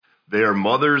They are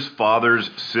mothers, fathers,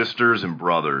 sisters, and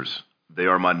brothers. They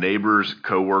are my neighbors,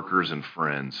 coworkers, and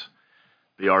friends.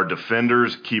 They are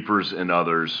defenders, keepers, and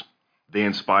others. They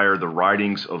inspire the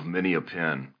writings of many a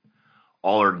pen.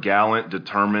 All are gallant,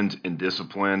 determined, and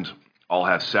disciplined. All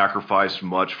have sacrificed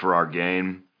much for our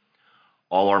gain.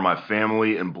 All are my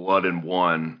family and blood in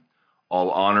one.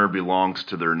 All honor belongs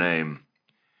to their name.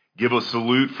 Give a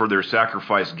salute for their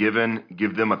sacrifice given.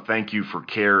 Give them a thank you for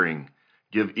caring.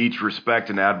 Give each respect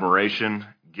and admiration.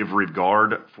 Give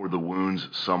regard for the wounds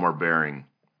some are bearing.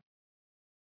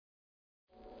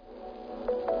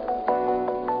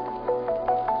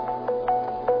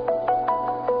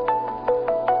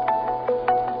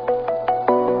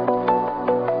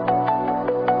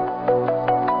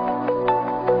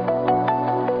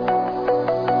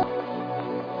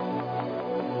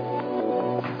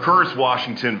 Curtis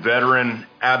Washington, veteran,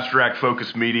 Adstrakt,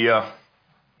 Phokus Media.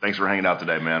 Thanks for hanging out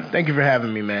today, man. Thank you for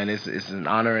having me, man. It's an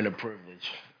honor and a privilege.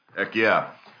 Heck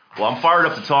yeah. Well, I'm fired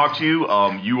up to talk to you.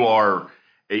 You are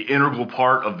an integral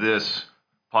part of this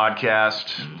podcast,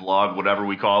 vlog, whatever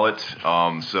we call it.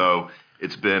 So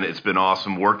it's been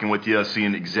awesome working with you,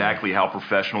 seeing exactly how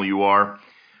professional you are.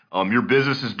 Your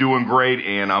business is doing great,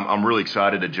 and I'm really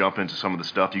excited to jump into some of the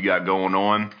stuff you got going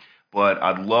on. But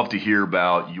I'd love to hear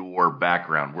about your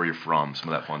background, where you're from, some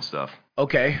of that fun stuff.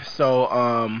 Okay, so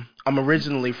I'm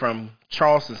originally from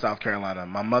Charleston, South Carolina.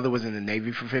 My mother was in the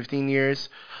Navy for 15 years.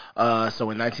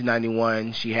 So in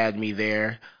 1991, she had me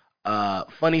there.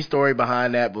 Funny story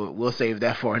behind that, but we'll save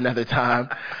that for another time.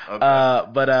 Okay.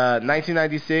 But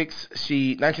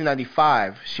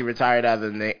 1995, she retired out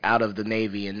of the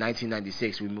Navy. In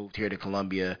 1996, we moved here to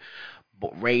Columbia,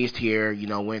 raised here,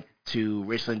 went to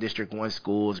Richland District 1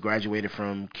 schools, graduated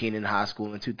from Keenan High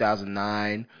School in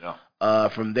 2009. Yeah.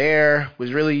 From there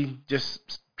was really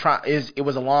just it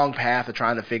was a long path of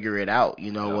trying to figure it out.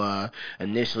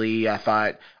 Initially I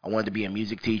thought I wanted to be a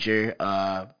music teacher.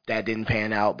 That didn't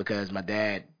pan out because my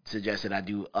dad suggested I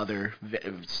do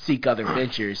seek other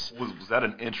ventures. Was that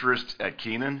an interest at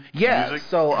Keenan? Yeah. Music?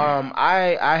 So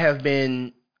I've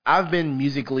been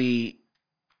musically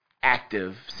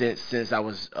active since I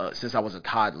was a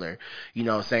toddler.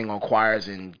 Sang on choirs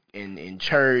in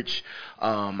church.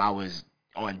 I was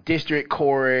on district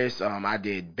chorus. I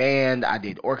did band. I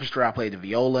did orchestra. I played the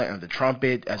viola and the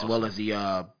trumpet as well as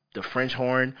the French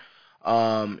horn.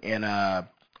 And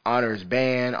honors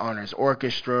band, honors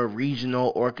orchestra,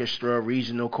 regional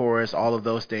chorus, all of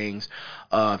those things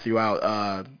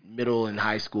throughout middle and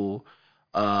high school.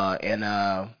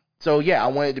 So yeah, I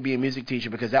wanted to be a music teacher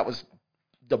because that was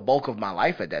the bulk of my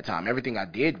life at that time. Everything I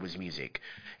did was music.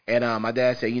 And my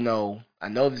dad said, I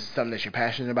know this is something that you're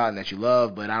passionate about and that you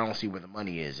love, but I don't see where the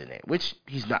money is in it, which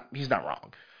he's not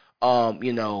wrong.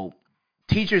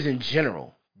 Teachers in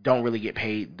general don't really get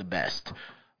paid the best.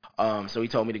 So he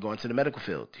told me to go into the medical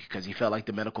field because he felt like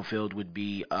the medical field would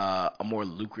be a more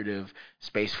lucrative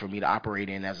space for me to operate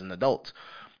in as an adult.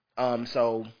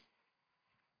 So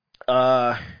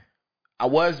I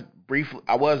was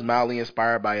mildly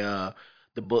inspired by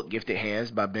the book Gifted Hands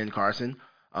by Ben Carson.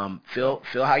 Phil,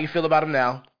 how you feel about him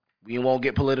now? We won't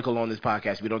get political on this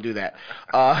podcast. We don't do that.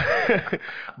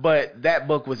 But that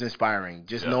book was inspiring.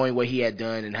 Just knowing what he had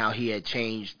done and how he had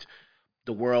changed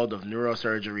the world of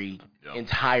neurosurgery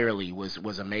entirely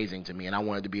was amazing to me, and I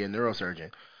wanted to be a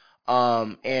neurosurgeon.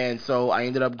 And so I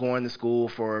ended up going to school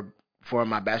for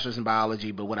my bachelor's in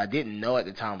biology, but what I didn't know at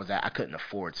the time was that I couldn't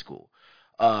afford school.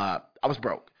 I was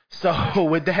broke. So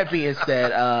with that being said,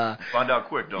 you find out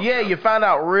quick, don't you? Yeah, you find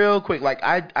out real quick. Like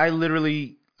I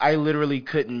literally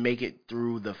couldn't make it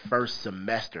through the first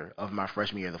semester of my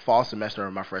freshman year. The fall semester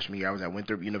of my freshman year, I was at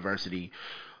Winthrop University,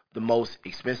 the most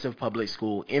expensive public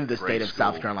school in the state of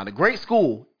South Carolina. Great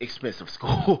school, expensive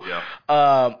school. Yeah.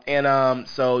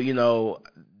 So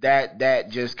that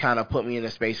just kind of put me in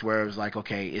a space where it was like,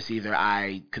 okay, it's either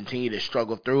I continue to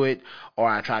struggle through it or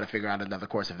I try to figure out another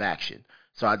course of action.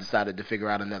 So I decided to figure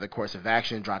out another course of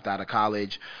action, dropped out of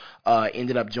college,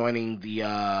 ended up joining the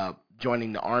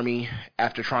Army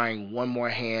after trying one more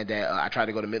hand at I tried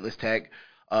to go to Midlands Tech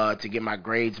to get my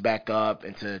grades back up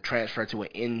and to transfer to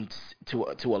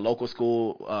a local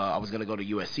school. I was going to go to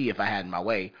USC if I had my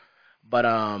way. But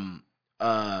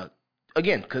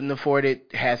again, couldn't afford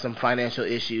it, had some financial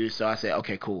issues, so I said,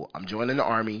 okay, cool, I'm joining the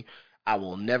Army. I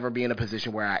will never be in a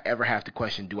position where I ever have to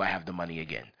question, do I have the money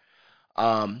again?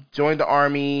 Joined the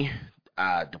Army,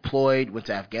 deployed, went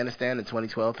to Afghanistan in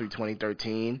 2012 through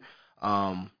 2013,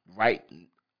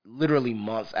 literally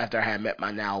months after I had met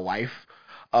my now wife.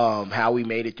 How we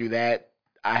made it through that,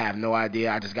 I have no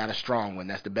idea. I just got a strong one.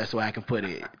 That's the best way I can put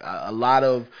it. A lot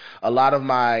of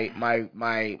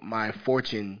my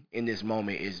fortune in this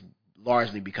moment is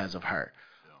largely because of her,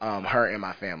 her and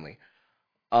my family.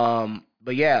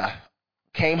 But yeah,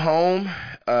 came home,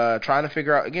 trying to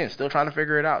figure out again, still trying to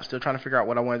figure it out, still trying to figure out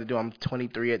what I wanted to do. I'm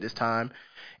 23 at this time,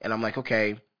 and I'm like,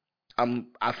 okay,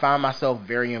 I find myself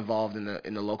very involved in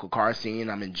the local car scene.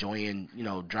 I'm enjoying,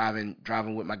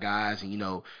 driving with my guys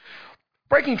and,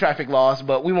 breaking traffic laws,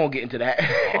 but we won't get into that.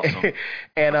 Awesome.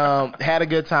 And had a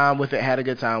good time with it,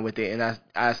 and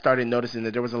I started noticing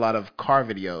that there was a lot of car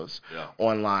videos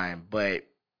online, but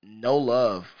no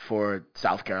love for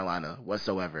South Carolina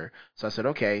whatsoever. So I said,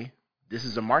 okay, this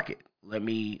is a market. Let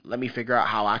me figure out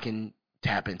how I can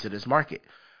tap into this market.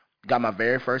 Got my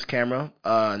very first camera,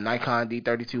 Nikon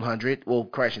D3200. Well,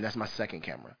 correction, that's my second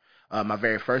camera. My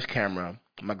very first camera,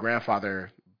 my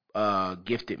grandfather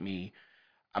gifted me.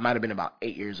 I might have been about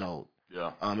 8 years old.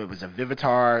 Yeah. It was a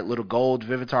Vivitar, little gold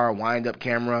Vivitar wind-up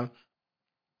camera.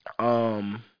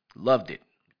 Loved it.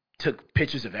 Took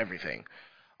pictures of everything.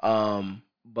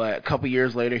 But a couple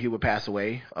years later, he would pass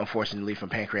away, unfortunately, from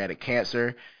pancreatic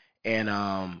cancer. And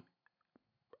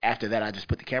after that, I just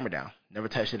put the camera down. Never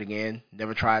touched it again.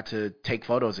 Never tried to take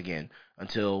photos again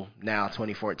until now,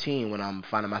 2014, when I'm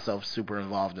finding myself super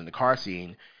involved in the car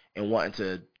scene and wanting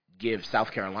to give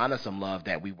South Carolina some love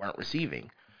that we weren't receiving.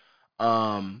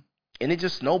 And it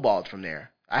just snowballed from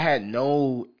there. I had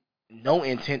no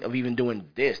intent of even doing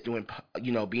this,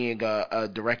 being a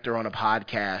director on a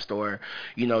podcast or,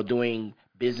 doing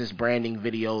business branding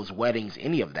videos, weddings,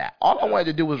 any of that. All I wanted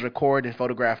to do was record and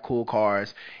photograph cool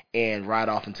cars and ride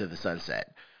off into the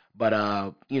sunset. But,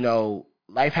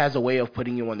 life has a way of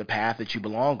putting you on the path that you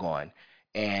belong on.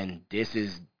 And this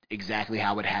is exactly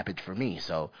how it happened for me.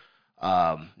 So,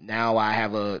 now I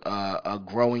have a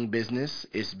growing business.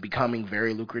 It's becoming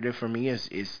very lucrative for me.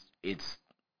 It's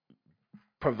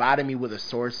providing me with a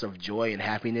source of joy and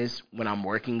happiness when I'm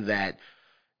working that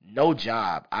no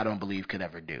job I don't believe could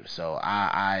ever do. So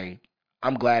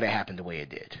I'm glad it happened the way it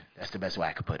did. That's the best way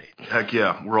I could put it. Heck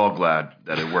yeah, we're all glad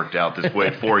that it worked out this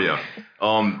way for you.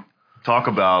 Talk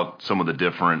about some of the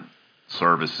different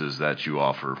services that you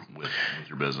offer with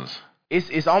your business.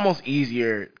 It's almost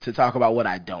easier to talk about what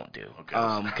I don't do,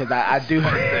 because I do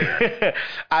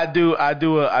I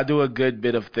do a good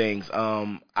bit of things.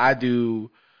 I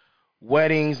do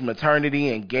weddings,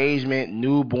 maternity, engagement,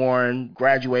 newborn,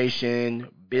 graduation,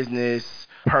 business,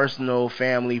 personal,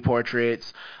 family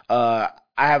portraits. I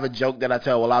have a joke that I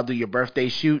tell. Well, I'll do your birthday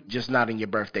shoot, just not in your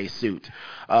birthday suit.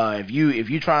 If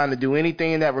you trying to do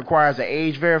anything that requires an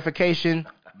age verification,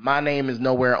 my name is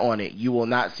nowhere on it. You will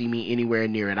not see me anywhere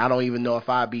near it. I don't even know if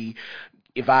I'd be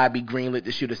greenlit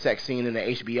to shoot a sex scene in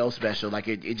an HBO special. Like,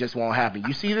 it just won't happen.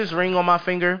 You see this ring on my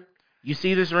finger? You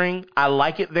see this ring? I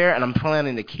like it there, and I'm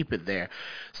planning to keep it there.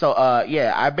 So,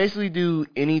 I basically do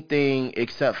anything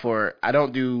except for I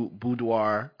don't do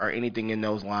boudoir or anything in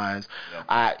those lines.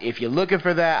 Yep. If you're looking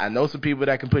for that, I know some people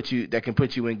that can put you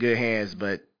in good hands,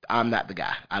 but I'm not the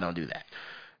guy. I don't do that.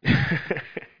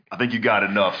 I think you got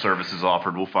enough services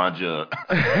offered. We'll find you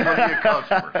plenty of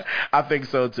customers. I think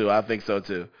so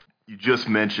too. You just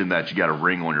mentioned that you got a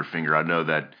ring on your finger. I know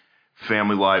that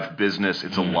family life, business,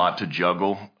 it's a lot to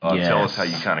juggle. Yes. Tell us how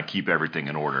you kind of keep everything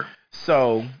in order.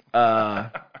 So,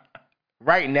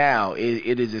 right now,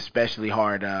 it is especially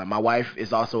hard. My wife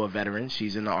is also a veteran.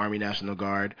 She's in the Army National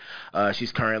Guard.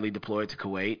 She's currently deployed to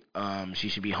Kuwait. She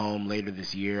should be home later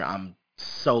this year. I'm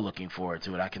so looking forward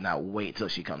to it. I cannot wait till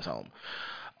she comes home.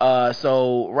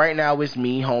 So right now it's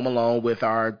me home alone with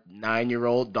our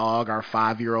 9-year-old dog, our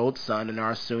 5-year-old son, and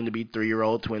our soon-to-be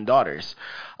 3-year-old twin daughters.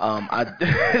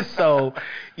 Nice.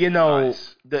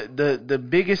 The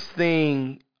biggest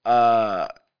thing,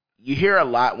 you hear a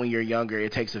lot when you're younger,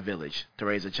 it takes a village to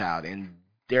raise a child, and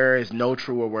there is no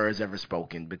truer words ever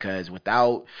spoken, because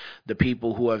without the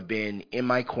people who have been in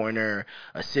my corner,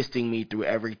 assisting me through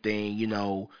everything,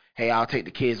 hey, I'll take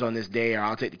the kids on this day, or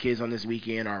I'll take the kids on this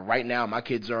weekend, or right now my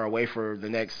kids are away for the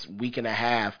next week and a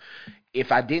half.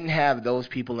 If I didn't have those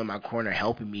people in my corner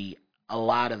helping me, a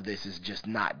lot of this is just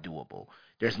not doable.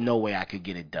 There's no way I could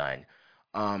get it done.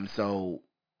 So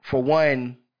for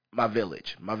one, my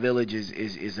village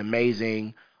is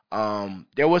amazing.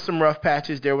 There was some rough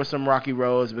patches, there was some rocky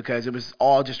roads, because it was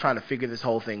all just trying to figure this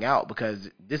whole thing out, because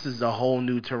this is a whole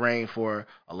new terrain for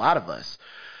a lot of us.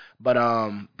 But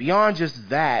beyond just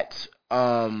that,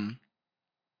 I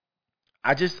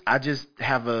just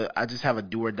have a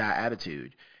do or die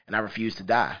attitude, and I refuse to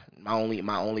die. My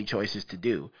only choice is to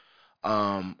do.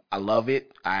 I love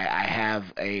it. I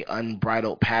have a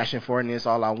unbridled passion for it, and it's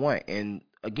all I want. And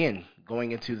again,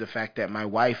 going into the fact that my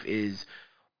wife is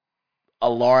a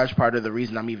large part of the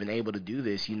reason I'm even able to do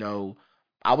this.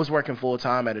 I was working full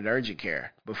time at an urgent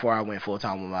care before I went full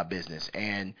time with my business,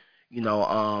 and You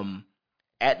know,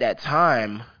 at that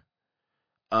time,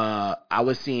 I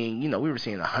was seeing, we were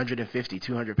seeing 150,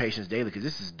 200 patients daily because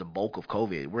this is the bulk of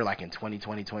COVID. We're like in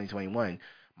 2020, 2021.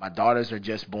 My daughters are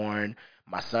just born.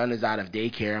 My son is out of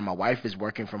daycare. My wife is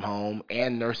working from home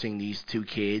and nursing these two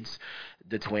kids,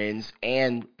 the twins,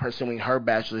 and pursuing her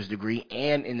bachelor's degree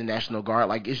and in the National Guard.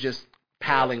 Like, it's just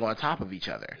piling on top of each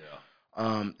other.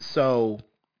 So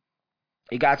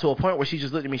it got to a point where she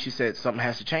just looked at me. She said, something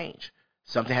has to change.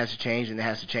 Something has to change, and it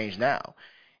has to change now.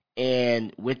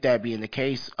 And with that being the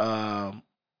case,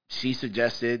 she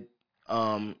suggested,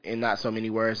 in not so many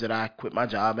words, that I quit my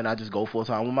job and I just go full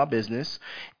time with my business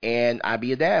and I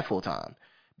be a dad full time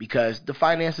because the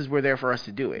finances were there for us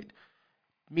to do it.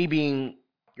 Me being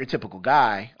your typical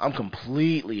guy, I'm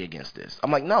completely against this.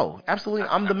 I'm like, no, absolutely,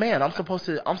 I'm the man. I'm supposed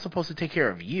to take care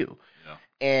of you. Yeah.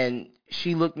 And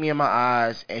she looked me in my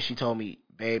eyes and she told me,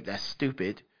 babe, that's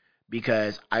stupid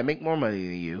because I make more money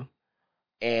than you.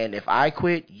 And if I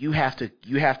quit, you have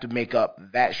to make up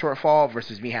that shortfall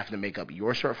versus me having to make up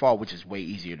your shortfall, which is way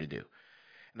easier to do.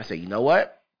 And I said, you know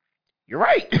what? You're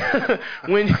right.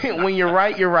 when you're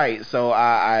right, you're right. So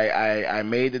I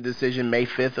made the decision May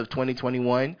 5th of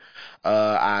 2021.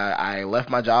 I left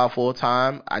my job full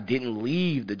time. I didn't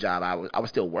leave the job. I was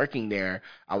still working there.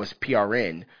 I was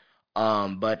PRN.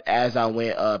 But as I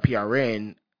went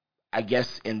PRN, I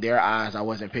guess in their eyes I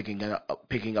wasn't picking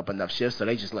up enough shifts, so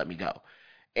they just let me go.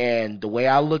 And the way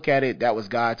I look at it, that was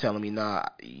God telling me, nah,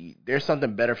 there's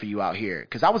something better for you out here.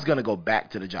 Because I was going to go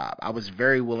back to the job. I was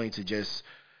very willing to just,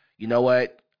 you know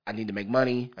what? I need to make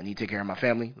money. I need to take care of my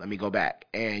family. Let me go back.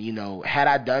 And, had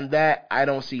I done that, I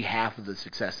don't see half of the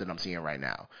success that I'm seeing right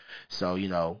now. So,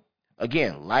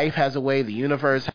 again, life has a way. The universe